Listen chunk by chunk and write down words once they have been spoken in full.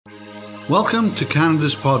Welcome to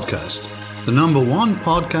Canada's podcast, the number one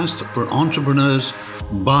podcast for entrepreneurs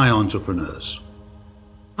by entrepreneurs.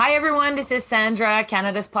 Hi everyone, this is Sandra,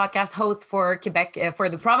 Canada's podcast host for Quebec, for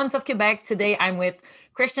the province of Quebec. Today I'm with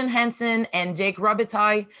Christian Hansen and Jake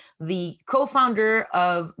Robitaille, the co-founder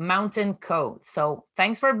of Mountain Code. So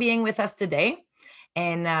thanks for being with us today.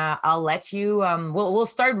 And I'll let you, we'll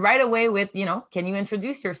start right away with, can you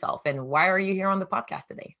introduce yourself and why are you here on the podcast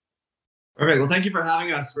today? Perfect. Well, thank you for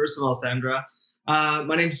having us. First of all, Sandra.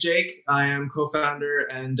 My name's Jake. I am co-founder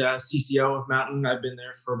and CCO of Mountain. I've been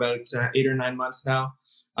there for about 8 or 9 months now.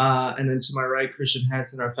 And then to my right, Christian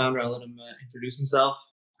Hansen, our founder. I'll let him introduce himself.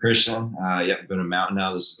 Christian, I've been at Mountain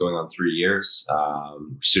now. This is going on 3 years.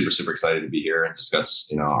 Super excited to be here and discuss,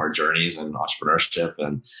 our journeys and entrepreneurship.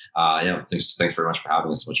 And thanks very much for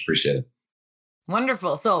having us. Much appreciated.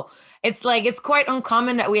 Wonderful. So it's quite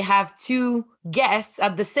uncommon that we have two guests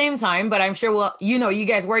at the same time, but I'm sure you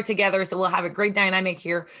guys work together, so we'll have a great dynamic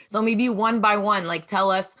here. So maybe one by one,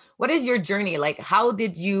 tell us, what is your journey? How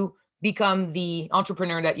did you become the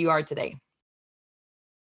entrepreneur that you are today?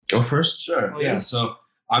 Go first. Sure. Yeah. So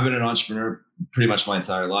I've been an entrepreneur pretty much my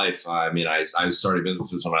entire life. I started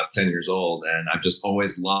businesses when I was 10 years old, and I've just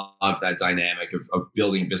always loved that dynamic of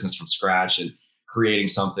building a business from scratch and creating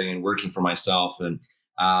something and working for myself. And,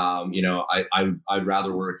 I'd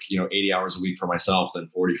rather work, 80 hours a week for myself than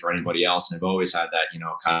 40 for anybody else. And I've always had that,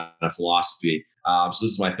 kind of philosophy. So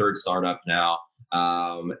this is my third startup now.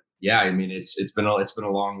 It's been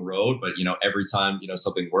a long road, but, every time,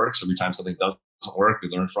 something works, every time something doesn't work, we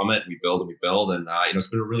learn from it and we build. And, it's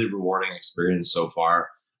been a really rewarding experience so far.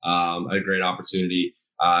 I had a great opportunity.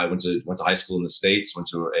 I went to high school in the States, went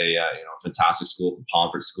to a fantastic school,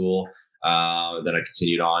 Pomfret School. Then I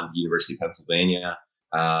continued on University of Pennsylvania,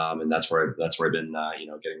 and that's where I've been,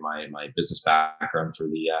 getting my business background for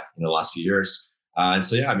the last few years.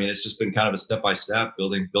 It's just been kind of a step by step,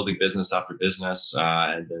 building business after business,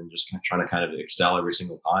 and then just trying to kind of excel every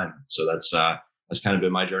single time. So that's kind of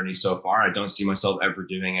been my journey so far. I don't see myself ever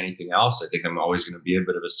doing anything else. I think I'm always going to be a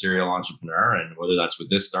bit of a serial entrepreneur, and whether that's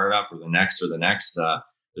with this startup or the next,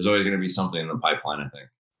 there's always going to be something in the pipeline, I think.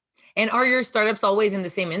 And are your startups always in the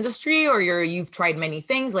same industry, or you've tried many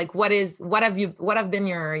things? What have been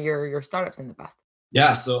your startups in the past?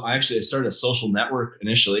 Yeah, so I started a social network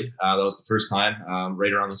initially. That was the first time,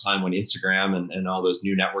 right around the time when Instagram and all those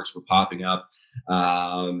new networks were popping up.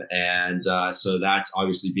 So that's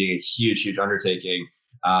obviously being a huge undertaking.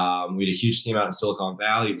 We had a huge team out in Silicon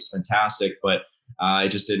Valley. It was fantastic, but it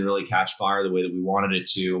just didn't really catch fire the way that we wanted it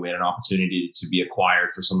to. We had an opportunity to be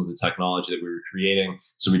acquired for some of the technology that we were creating.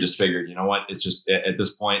 So we just figured, it's just at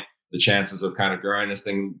this point, the chances of kind of growing this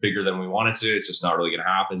thing bigger than we wanted to, it's just not really going to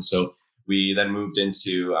happen. So we then moved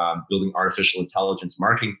into building artificial intelligence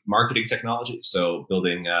marketing technology. So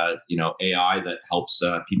building, AI that helps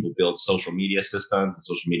people build social media systems and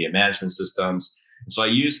social media management systems. And so I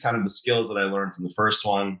used kind of the skills that I learned from the first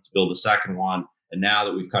one to build the second one. And now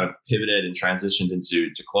that we've kind of pivoted and transitioned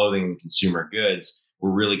into clothing and consumer goods,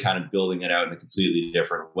 we're really kind of building it out in a completely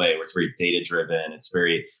different way, where it's very data driven. It's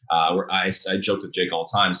very, I joke with Jake all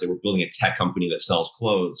the time, say we're building a tech company that sells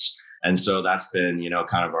clothes. And so that's been,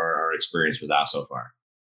 kind of our experience with that so far.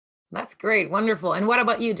 That's great. Wonderful. And what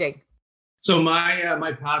about you, Jake? So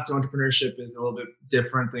my path to entrepreneurship is a little bit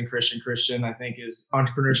different than Christian. Christian, I think, is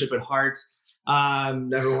entrepreneurship at heart.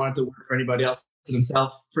 Never wanted to work for anybody else than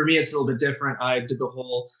himself. For me, it's a little bit different. I did the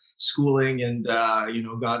whole schooling and,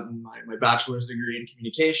 gotten my bachelor's degree in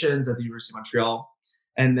communications at the University of Montreal.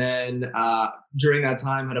 And then during that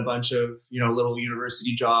time, had a bunch of, little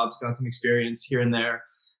university jobs, got some experience here and there.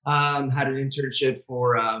 Had an internship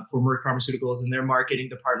for Merck Pharmaceuticals in their marketing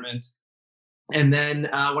department. And then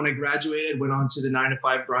when I graduated, went on to the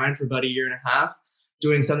 9-to-5 grind for about a year and a half,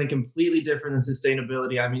 doing something completely different than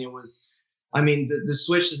sustainability. The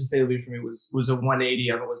switch to sustainability for me was a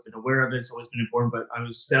 180. I've always been aware of it. It's always been important, but I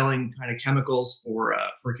was selling kind of chemicals for a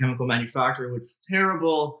chemical manufacturer, which was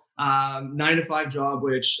terrible 9-to-5 job,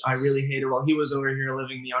 which I really hated, while he was over here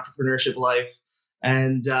living the entrepreneurship life.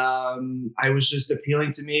 And I was just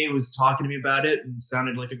appealing to me. It was talking to me about it, and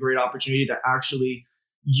sounded like a great opportunity to actually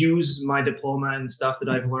use my diploma and stuff that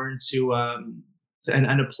I've learned to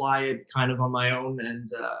apply it kind of on my own, and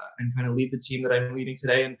kind of lead the team that I'm leading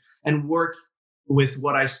today and work with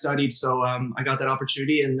what I studied. So I got that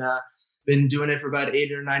opportunity, and been doing it for about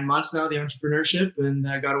 8 or 9 months now, the entrepreneurship, and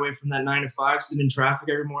got away from that 9-to-5, sitting in traffic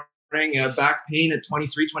every morning. Back pain at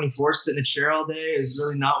 23, 24, sitting in a chair all day is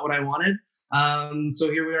really not what I wanted.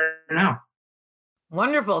 So here we are now.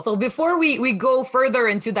 Wonderful. So before we go further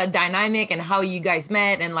into that dynamic and how you guys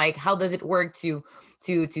met and how does it work to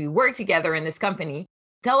work together in this company,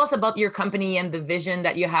 tell us about your company and the vision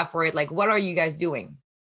that you have for it. Like, what are you guys doing?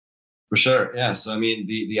 For sure. Yeah. So, I mean,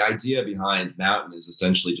 the idea behind Mountain is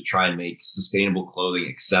essentially to try and make sustainable clothing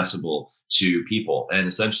accessible to people. And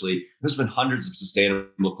essentially, there's been hundreds of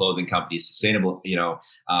sustainable clothing companies, sustainable,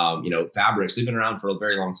 fabrics. They've been around for a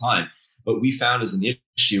very long time. But we found as an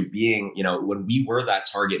issue being, when we were that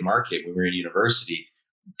target market, when we were in university,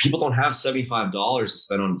 people don't have $75 to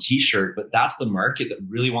spend on a t-shirt, but that's the market that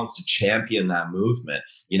really wants to champion that movement.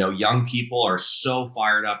 Young people are so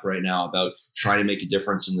fired up right now about trying to make a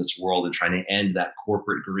difference in this world and trying to end that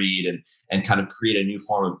corporate greed and kind of create a new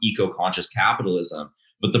form of eco-conscious capitalism.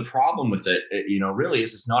 But the problem with it, really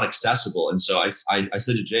is it's not accessible. And so I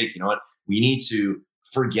said to Jake, you know what, we need to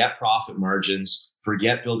forget profit margins,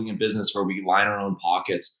 forget building a business where we line our own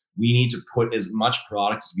pockets. We need to put as much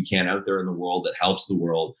product as we can out there in the world that helps the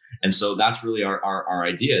world. And so that's really our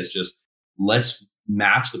idea, is just let's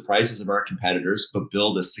match the prices of our competitors, but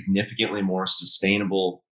build a significantly more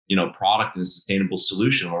sustainable, product and a sustainable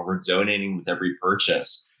solution where we're donating with every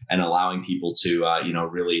purchase and allowing people to,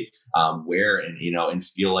 really wear and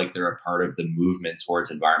feel like they're a part of the movement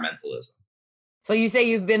towards environmentalism. So you say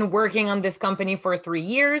you've been working on this company for 3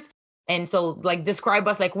 years. And so describe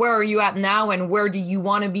us, where are you at now and where do you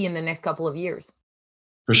want to be in the next couple of years?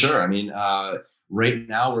 For sure. I mean, right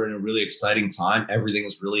now we're in a really exciting time. Everything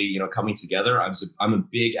is really, coming together. I'm a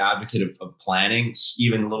big advocate of planning,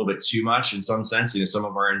 even a little bit too much in some sense. Some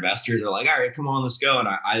of our investors are like, all right, come on, let's go. And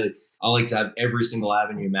I like to have every single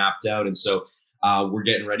avenue mapped out. And so we're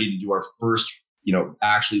getting ready to do our first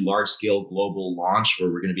actually large scale global launch where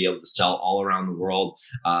we're going to be able to sell all around the world.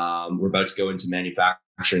 We're about to go into manufacturing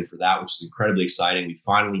for that, which is incredibly exciting. We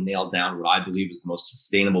finally nailed down what I believe is the most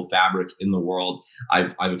sustainable fabric in the world.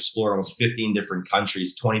 I've explored almost 15 different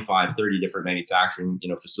countries, 25, 30 different manufacturing,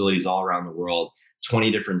 facilities all around the world,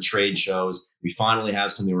 20 different trade shows. We finally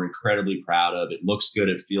have something we're incredibly proud of. It looks good,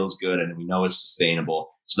 it feels good, and we know it's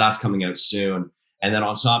sustainable. So that's coming out soon. And then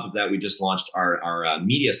on top of that, we just launched our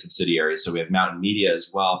media subsidiary. So we have Mountain Media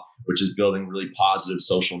as well, which is building really positive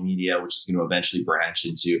social media, which is going to eventually branch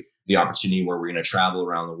into the opportunity where we're going to travel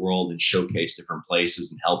around the world and showcase different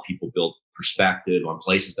places and help people build perspective on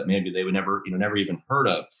places that maybe they would never even heard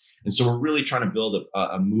of. And so we're really trying to build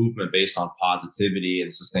a movement based on positivity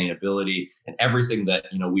and sustainability and everything that,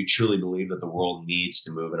 we truly believe that the world needs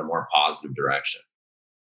to move in a more positive direction.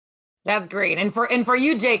 That's great. And for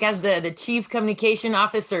you, Jake, as the chief communication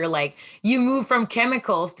officer, you move from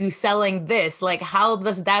chemicals to selling this, how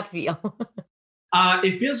does that feel?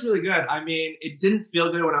 It feels really good. I mean, it didn't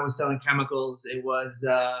feel good when I was selling chemicals. It was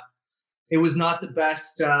not the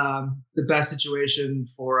best situation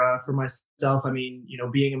for myself. I mean,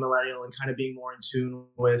 being a millennial and kind of being more in tune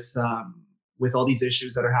with all these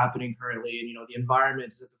issues that are happening currently, and the environment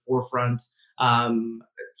is at the forefront.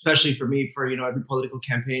 Especially for me, every political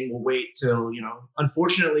campaign will wait till,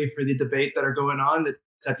 unfortunately for the debate that are going on,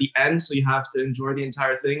 that's at the end. So you have to enjoy the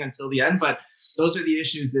entire thing until the end. But those are the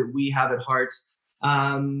issues that we have at heart.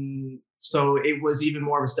 So it was even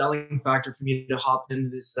more of a selling factor for me to hop into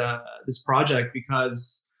this project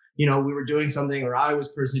because, we were doing something, or I was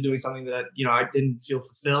personally doing something that, I didn't feel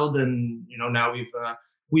fulfilled. And, now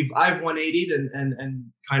I've 180'd and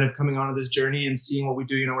kind of coming onto this journey and seeing what we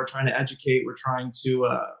do. We're trying to educate. We're trying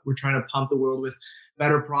to pump the world with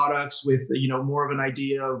better products, with more of an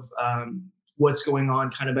idea of what's going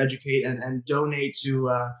on. Kind of educate and donate to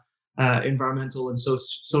environmental and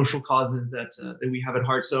social causes that we have at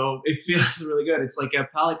heart. So it feels really good. It's like a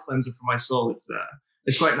palate cleanser for my soul.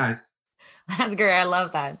 It's quite nice. That's great. I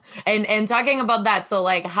love that. And talking about that, so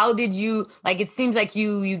how did you it seems like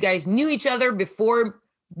you guys knew each other before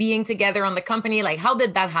being together on the company. How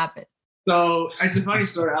did that happen? So it's a funny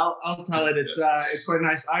story. I'll tell it. It's quite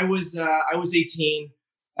nice. I was 18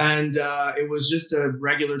 and it was just a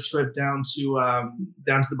regular trip down to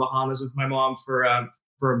the Bahamas with my mom for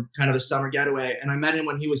kind of a summer getaway. And I met him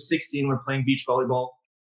when he was 16. We're playing beach volleyball.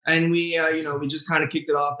 And we just kind of kicked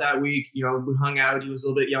it off that week. We hung out. He was a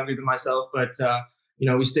little bit younger than myself, but,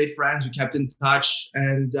 we stayed friends. We kept in touch.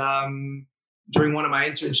 And during one of my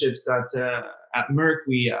internships at Merck,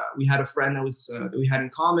 we had a friend that we had in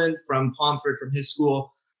common from Pomfret, from his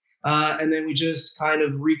school. And then we just kind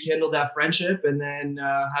of rekindled that friendship. And then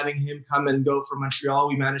having him come and go from Montreal,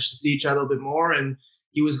 we managed to see each other a little bit more. And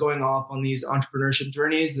he was going off on these entrepreneurship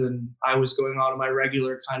journeys, and I was going on my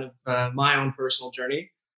regular kind of my own personal journey.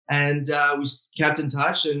 And we kept in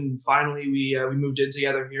touch, and finally we moved in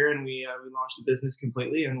together here, and we launched the business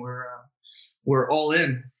completely, and we're all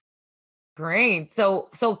in. Great. So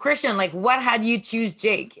Christian, what had you choose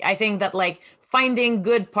Jake? I think that finding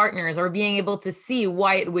good partners or being able to see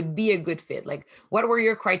why it would be a good fit? Like, what were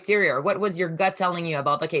your criteria? Or what was your gut telling you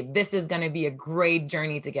about, okay, this is going to be a great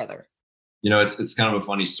journey together? It's kind of a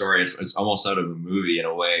funny story. It's almost out of a movie in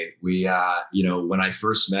a way. We, when I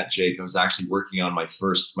first met Jake, I was actually working on my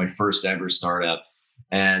first ever startup,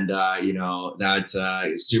 and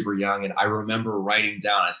super young. And I remember writing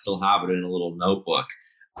down, I still have it in a little notebook,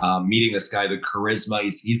 meeting this guy, the charisma.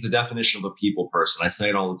 He's the definition of a people person. I say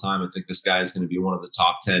it all the time. I think this guy is going to be one of the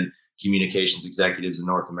top 10 communications executives in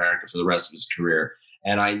North America for the rest of his career.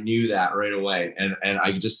 And I knew that right away. And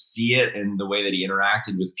I could just see it in the way that he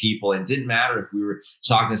interacted with people. And it didn't matter if we were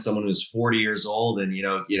talking to someone who was 40 years old and,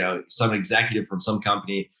 some executive from some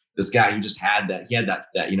company, this guy, he had that,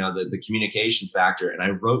 the communication factor. And I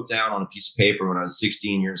wrote down on a piece of paper when I was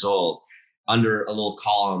 16 years old, under a little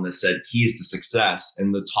column that said keys to success.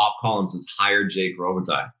 And the top column says hire Jake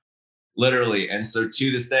Robitaille. Literally. And so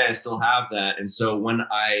to this day, I still have that. And so when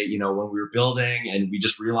when we were building and we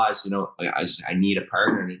just realized, I need a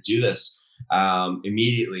partner to do this,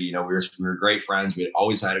 immediately, we were great friends. We had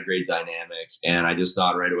always had a great dynamic. And I just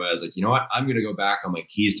thought right away, I was like, you know what, I'm going to go back on my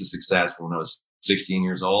keys to success from when I was 16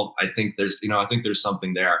 years old. I think there's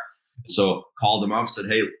something there. So called him up, said,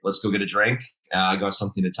 hey, let's go get a drink. I got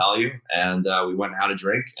something to tell you. And we went and had a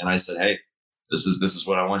drink. And I said, hey, this is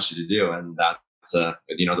what I want you to do. And that's, the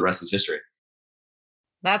rest is history.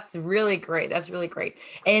 That's really great. That's really great.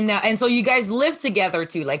 And so you guys live together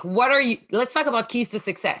too. Like, let's talk about keys to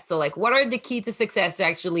success. So like, what are the key to success to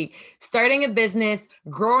actually starting a business,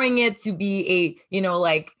 growing it to be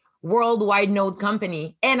a, worldwide node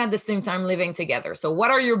company, and at the same time living together? So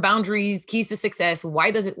what are your boundaries, keys to success?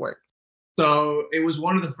 Why does it work? So it was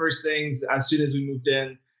one of the first things as soon as we moved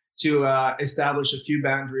in to establish a few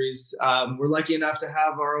boundaries. We're lucky enough to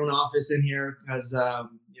have our own office in here because,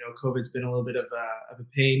 COVID's been a little bit of a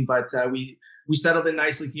pain, but we settled in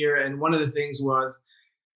nicely here. And one of the things was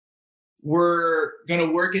we're going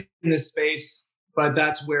to work in this space, but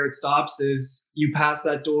that's where it stops. Is you pass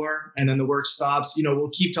that door and then the work stops. We'll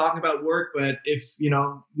keep talking about work, but if,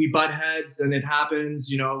 we butt heads and it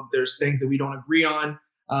happens, there's things that we don't agree on.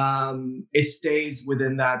 It stays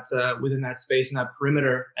within that space and that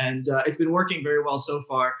perimeter. And it's been working very well so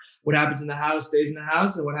far. What happens in the house stays in the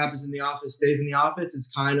house, and what happens in the office stays in the office.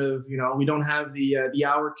 It's kind of, we don't have the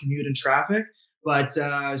hour commute and traffic, but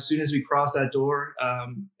as soon as we cross that door,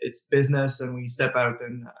 it's business, and we step out,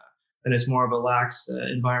 then it's more of a lax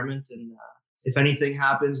environment. And if anything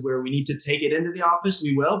happens where we need to take it into the office,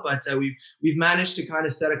 we will. But we've managed to kind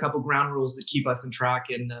of set a couple ground rules that keep us in track,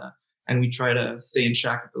 and we try to stay in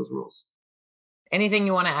check of those rules. Anything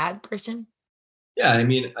you want to add, Christian? Yeah, I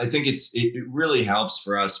mean, I think it really helps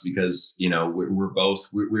for us because,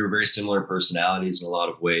 we're very similar personalities in a lot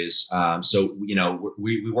of ways. So,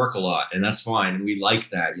 we work a lot, and that's fine. And we like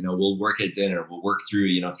that, we'll work at dinner, we'll work through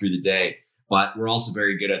the day, but we're also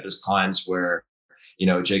very good at those times where,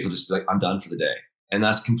 Jake will just be like, I'm done for the day. And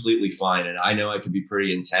that's completely fine. And I know I can be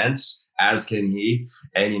pretty intense, as can he.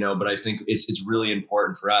 And, but I think it's really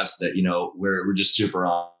important for us that, we're just super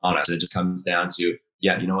honest. It just comes down to,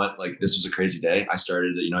 yeah, you know what? Like, this was a crazy day. I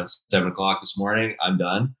started at, at 7:00 this morning. I'm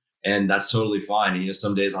done. And that's totally fine. And,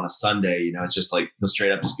 some days on a Sunday, it's just like, he'll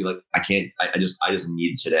straight up just be like, I just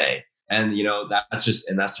need today. And,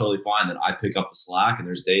 that's totally fine. That I pick up the slack, and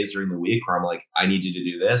there's days during the week where I'm like, I need you to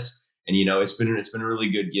do this. And, it's been a really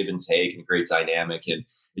good give and take and great dynamic. And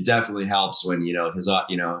it definitely helps when,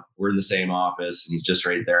 we're in the same office and he's just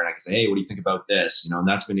right there. And I can say, hey, what do you think about this? And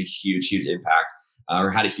that's been a huge, huge impact or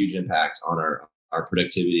had a huge impact on our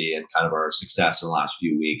productivity and kind of our success in the last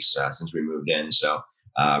few weeks since we moved in. So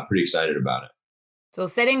pretty excited about it. So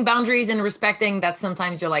setting boundaries and respecting that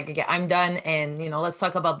sometimes you're like, okay, I'm done. And, let's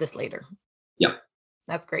talk about this later. Yep.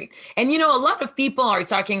 That's great. And, a lot of people are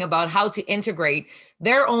talking about how to integrate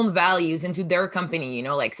their own values into their company,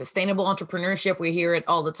 like sustainable entrepreneurship. We hear it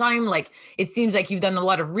all the time. Like, it seems like you've done a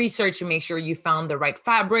lot of research to make sure you found the right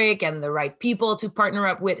fabric and the right people to partner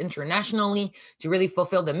up with internationally to really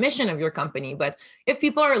fulfill the mission of your company. But if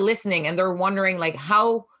people are listening and they're wondering, like,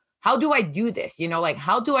 how do I do this?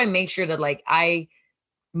 How do I make sure that I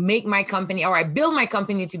make my company or I build my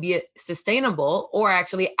company to be sustainable or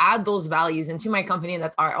actually add those values into my company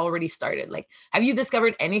that are already started? Like, have you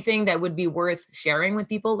discovered anything that would be worth sharing with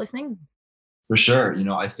people listening? For sure.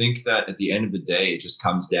 I think that at the end of the day, it just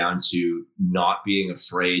comes down to not being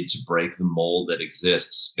afraid to break the mold that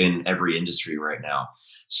exists in every industry right now.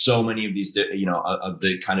 So many of these, of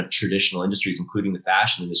the kind of traditional industries, including the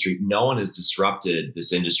fashion industry, no one has disrupted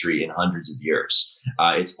this industry in hundreds of years.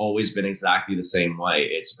 It's always been exactly the same way.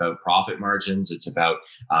 It's about profit margins. It's about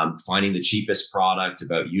finding the cheapest product,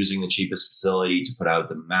 about using the cheapest facility to put out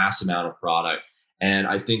the mass amount of product. And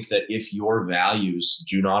I think that if your values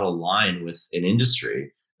do not align with an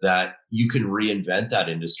industry, that you can reinvent that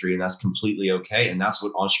industry, and that's completely okay. And that's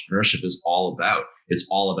what entrepreneurship is all about. It's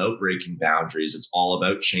all about breaking boundaries. It's all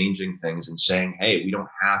about changing things and saying, hey, we don't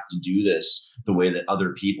have to do this the way that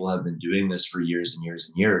other people have been doing this for years and years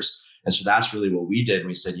and years. And so that's really what we did. And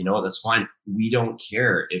we said, you know what, that's fine. We don't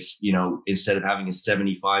care if, instead of having a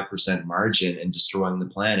 75% margin and destroying the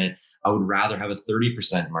planet, I would rather have a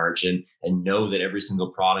 30% margin and know that every single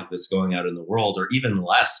product that's going out in the world, or even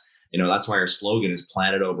less, that's why our slogan is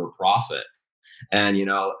planet over profit. And,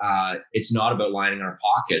 it's not about lining our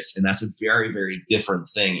pockets. And that's a very, very different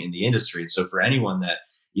thing in the industry. And so for anyone that,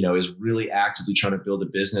 is really actively trying to build a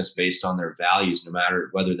business based on their values, no matter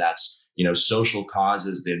whether that's, social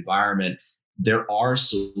causes, the environment, there are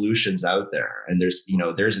solutions out there. And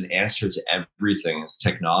there's an answer to everything as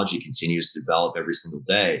technology continues to develop every single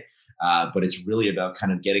day. But it's really about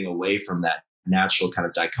kind of getting away from that natural kind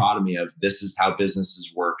of dichotomy of this is how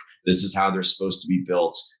businesses work. This is how they're supposed to be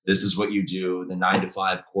built. This is what you do, the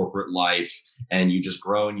 9-to-5 corporate life, and you just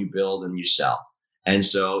grow and you build and you sell. And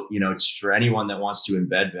so, it's for anyone that wants to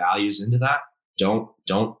embed values into that,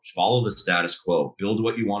 don't follow the status quo. Build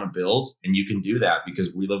what you want to build, and you can do that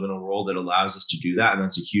because we live in a world that allows us to do that, and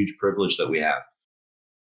that's a huge privilege that we have.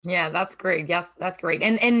 Yeah, that's great. Yes, that's great.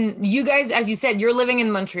 And you guys, as you said, you're living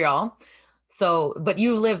in Montreal. So, but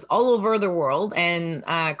you live all over the world, and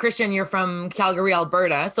Christian, you're from Calgary,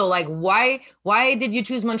 Alberta. So like, why did you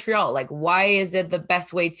choose Montreal? Like, why is it the best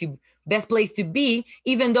place to be,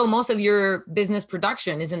 even though most of your business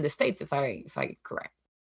production is in the States, if I correct?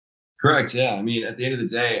 Correct. Yeah. I mean, at the end of the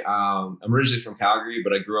day, I'm originally from Calgary,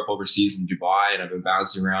 but I grew up overseas in Dubai, and I've been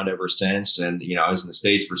bouncing around ever since. And, I was in the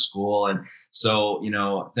States for school. And so,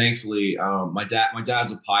 thankfully, my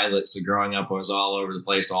dad's a pilot. So growing up, I was all over the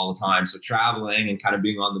place all the time. So traveling and kind of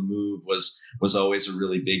being on the move was always a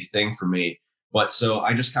really big thing for me. But so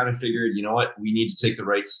I just kind of figured, you know what, we need to take the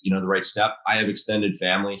right step. I have extended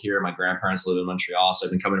family here. My grandparents live in Montreal. So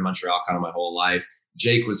I've been coming to Montreal kind of my whole life.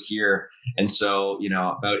 Jake was here. And so,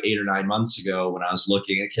 about 8 or 9 months ago when I was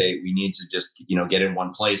looking, okay, we need to just, get in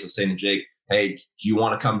one place. I was saying to Jake, hey, do you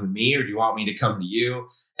want to come to me or do you want me to come to you?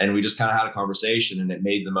 And we just kind of had a conversation, and it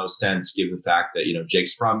made the most sense given the fact that,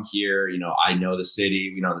 Jake's from here, I know the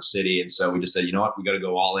city, we know the city. And so we just said, you know what, we got to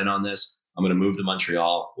go all in on this. I'm going to move to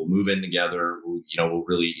Montreal. We'll move in together. We'll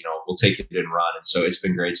really, we'll take it and run. And so it's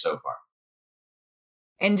been great so far.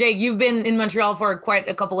 And Jake, you've been in Montreal for quite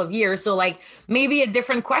a couple of years. So like maybe a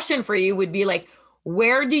different question for you would be like,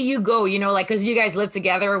 where do you go? Because you guys live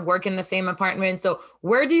together, work in the same apartment. So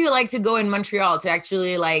where do you like to go in Montreal to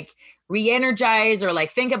actually like re-energize or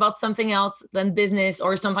like think about something else than business,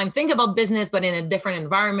 or sometimes think about business, but in a different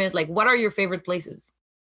environment? Like, what are your favorite places?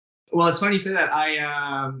 Well, it's funny you say that.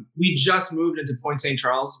 We just moved into Point St.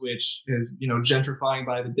 Charles, which is, gentrifying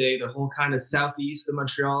by the day. The whole kind of southeast of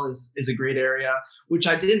Montreal is a great area, which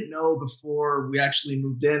I didn't know before we actually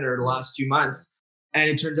moved in, or the last few months. And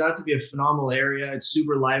it turns out to be a phenomenal area. It's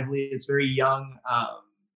super lively. It's very young.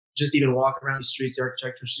 Just even walk around the streets, the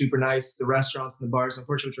architecture is super nice. The restaurants and the bars,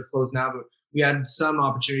 unfortunately, are closed now, but we had some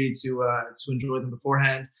opportunity to enjoy them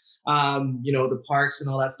beforehand. The parks and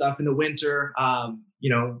all that stuff in the winter.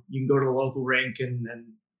 You can go to the local rink and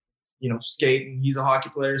skate, and he's a hockey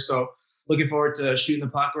player. So looking forward to shooting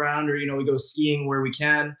the puck around, or, we go skiing where we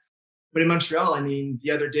can. But in Montreal,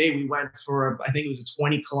 the other day we went for, I think it was a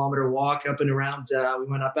 20-kilometer walk up and around. We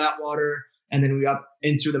went up Atwater, and then we up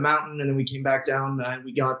into the mountain, and then we came back down, and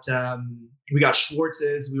we got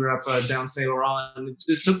Schwartz's. We were up down Saint Laurent, and it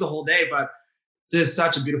just took the whole day. But it's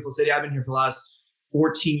such a beautiful city. I've been here for the last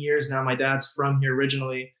 14 years now. My dad's from here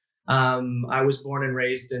originally. I was born and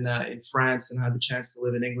raised in France, and had the chance to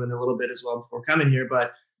live in England a little bit as well before coming here.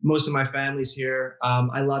 But most of my family's here.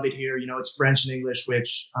 I love it here. It's French and English,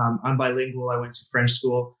 which I'm bilingual. I went to French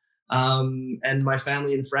school, and my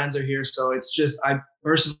family and friends are here. So it's just,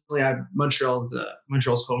 Montreal's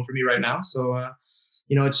home for me right now. So,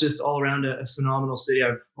 it's just all around a phenomenal city.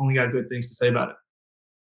 I've only got good things to say about it.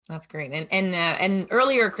 That's great. And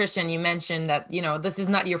earlier, Christian, you mentioned that, this is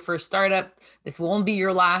not your first startup. This won't be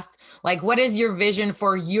your last. Like, what is your vision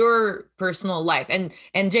for your personal life? And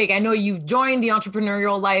Jake, I know you've joined the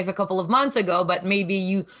entrepreneurial life a couple of months ago, but maybe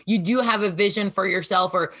you do have a vision for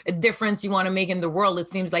yourself or a difference you want to make in the world. It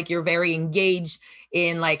seems like you're very engaged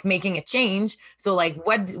in like making a change. So like,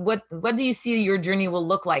 what do you see your journey will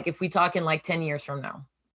look like if we talk in like 10 years from now?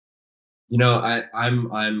 I've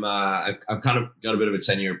kind of got a bit of a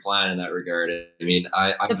 10-year plan in that regard. I mean,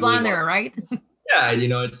 I the really plan there, right? Yeah,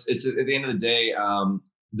 it's at the end of the day,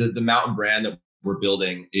 the mountain brand that we're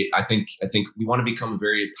building. I think we want to become a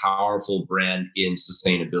very powerful brand in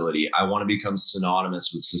sustainability. I want to become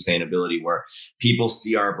synonymous with sustainability, where people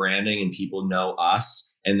see our branding and people know us,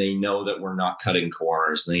 and they know that we're not cutting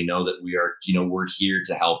corners. And they know that we are, we're here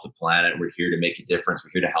to help the planet. We're here to make a difference.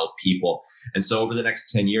 We're here to help people. And so over the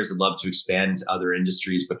next 10 years, I'd love to expand into other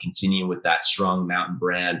industries, but continue with that strong mountain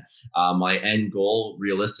brand. My end goal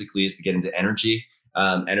realistically is to get into energy.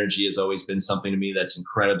 Energy has always been something to me that's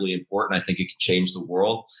incredibly important. I think it can change the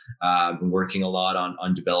world. I've been working a lot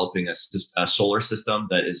on developing a solar system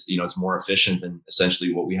that is, it's more efficient than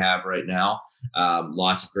essentially what we have right now.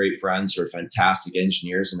 Lots of great friends who are fantastic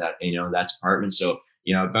engineers in that department. So,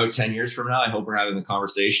 about 10 years from now, I hope we're having a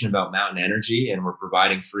conversation about mountain energy, and we're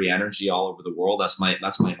providing free energy all over the world. That's my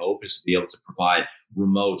hope, is to be able to provide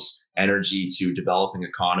remote energy to developing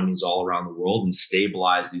economies all around the world and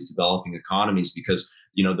stabilize these developing economies, because,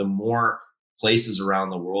 the more places around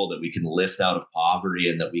the world that we can lift out of poverty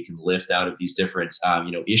and that we can lift out of these different,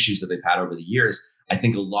 issues that they've had over the years, I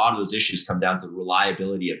think a lot of those issues come down to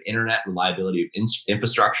reliability of internet, reliability of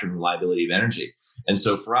infrastructure, and reliability of energy. And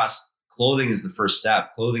so for us, clothing is the first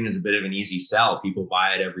step. Clothing is a bit of an easy sell. People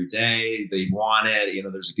buy it every day. They want it.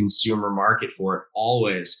 There's a consumer market for it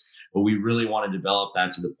always. But we really want to develop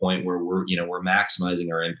that to the point where we're maximizing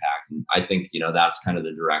our impact. And I think, that's kind of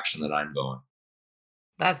the direction that I'm going.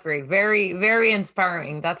 That's great. Very, very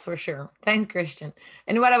inspiring. That's for sure. Thanks, Christian.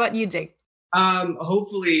 And what about you, Jake?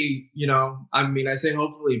 Hopefully, I say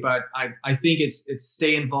hopefully, but I think it's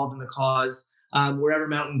stay involved in the cause. Wherever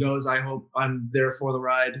Mountain goes, I hope I'm there for the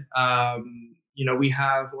ride.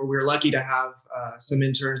 We're lucky to have some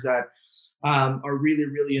interns that are really,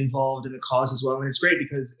 really involved in the cause as well. And it's great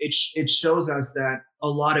because it shows us that a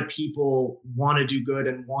lot of people want to do good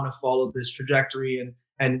and want to follow this trajectory,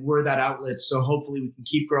 and we're that outlet. So hopefully we can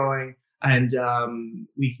keep growing, and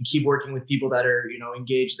we can keep working with people that are,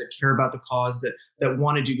 engaged, that care about the cause, that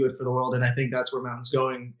want to do good for the world. And I think that's where Mountain's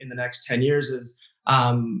going in the next 10 years is,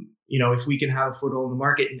 if we can have a foothold in the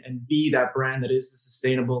market and be that brand that is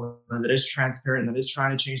sustainable and that is transparent and that is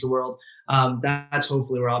trying to change the world, that's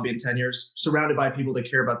hopefully where I'll be in 10 years, surrounded by people that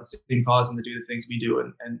care about the same cause and that do the things we do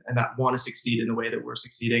and that want to succeed in the way that we're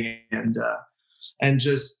succeeding and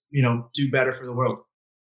just, do better for the world.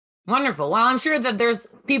 Wonderful. Well, I'm sure that there's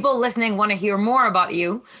people listening want to hear more about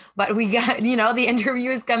you, but we got, the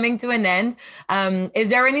interview is coming to an end.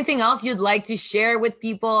 Is there anything else you'd like to share with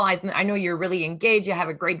people? I know you're really engaged. You have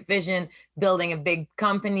a great vision, building a big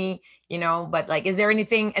company, but like, is there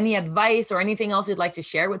any advice or anything else you'd like to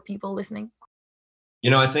share with people listening?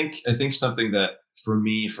 I think something that for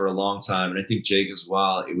me for a long time, and I think Jake as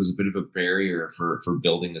well, it was a bit of a barrier for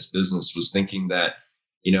building this business, was thinking that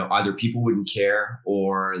either people wouldn't care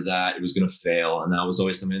or that it was going to fail. And that was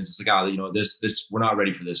always something that's like, this, we're not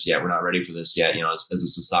ready for this yet. We're not ready for this yet, as a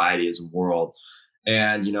society, as a world.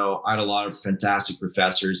 And, I had a lot of fantastic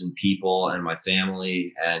professors and people and my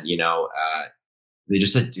family, and, they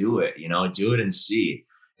just said, do it and see.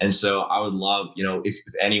 And so I would love, if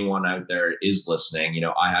anyone out there is listening,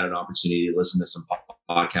 I had an opportunity to listen to some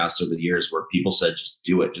podcasts over the years where people said, just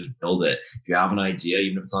do it, just build it. If you have an idea,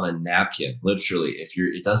 even if it's on a napkin, literally,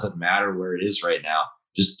 it doesn't matter where it is right now,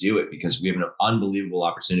 just do it, because we have an unbelievable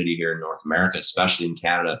opportunity here in North America, especially in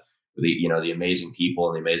Canada, with the amazing people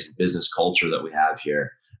and the amazing business culture that we have here.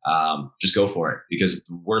 Just go for it, because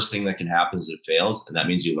the worst thing that can happen is it fails. And that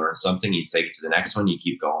means you learn something, you take it to the next one, you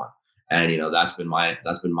keep going. And, that's been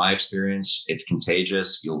my experience. It's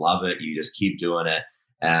contagious. You love it. You just keep doing it.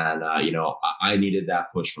 And, I needed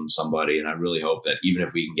that push from somebody. And I really hope that even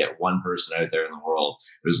if we can get one person out there in the world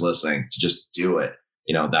who's listening to just do it,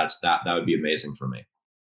 that would be amazing for me.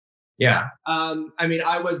 Yeah.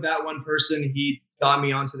 I was that one person. He got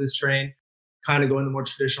me onto this train, kind of going the more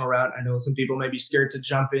traditional route. I know some people may be scared to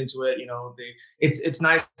jump into it. It's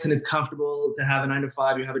nice and it's comfortable to have a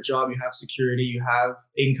 9-to-5. You have a job, you have security, you have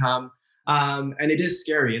income. And it is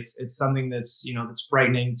scary. It's something that's, that's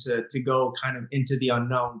frightening to go kind of into the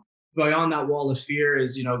unknown. Beyond that wall of fear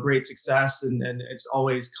is, great success. And it's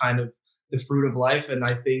always kind of the fruit of life. And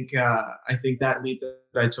I think that leap that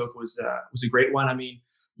I took was a great one. I mean,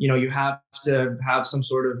 you have to have some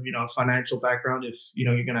sort of, financial background if,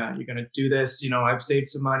 you're going to do this. I've saved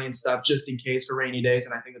some money and stuff just in case for rainy days.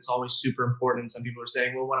 And I think it's always super important. Some people are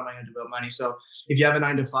saying, well, what am I going to do about money? So if you have a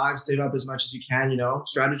 9-to-5, save up as much as you can,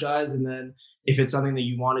 strategize. And then if it's something that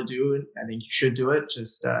you want to do, I think you should do it.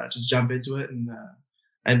 Just jump into it.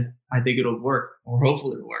 And I think it'll work, or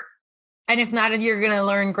hopefully it'll work. And if not, you're going to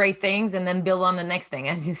learn great things and then build on the next thing,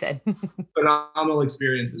 as you said. Phenomenal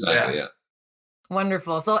experiences. Exactly, yeah.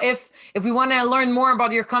 Wonderful. So if we want to learn more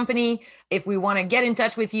about your company, if we want to get in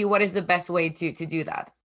touch with you, what is the best way to do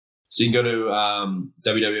that? So you can go to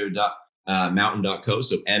www.mountain.co,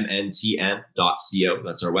 so mntn.co.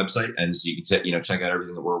 That's our website. And so you can check out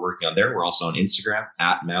everything that we're working on there. We're also on Instagram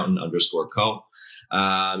 @mountain_co.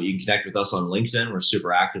 You can connect with us on LinkedIn. We're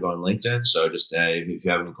super active on LinkedIn. So just if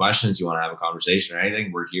you have any questions, you want to have a conversation or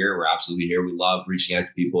anything, we're here. We're absolutely here. We love reaching out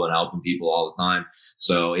to people and helping people all the time.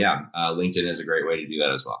 So yeah, LinkedIn is a great way to do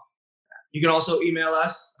that as well. You can also email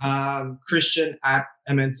us,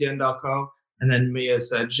 Christian@mntn.co, and then me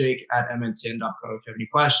as Jake @mntn.co. If you have any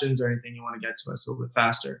questions or anything you want to get to us a little bit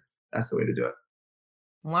faster, that's the way to do it.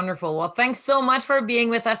 Wonderful. Well, thanks so much for being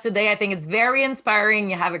with us today. I think it's very inspiring.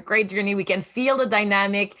 You have a great journey. We can feel the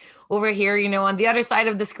dynamic over here, on the other side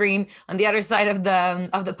of the screen, on the other side of the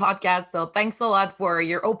podcast. So thanks a lot for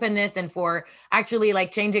your openness and for actually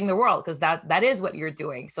changing the world, because that is what you're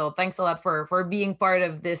doing. So thanks a lot for being part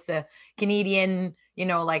of this Canadian,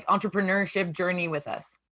 entrepreneurship journey with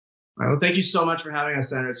us. All right, well, thank you so much for having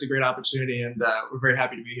us, Sandra. It's a great opportunity, and we're very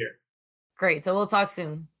happy to be here. Great. So we'll talk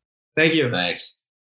soon. Thank you. Thanks.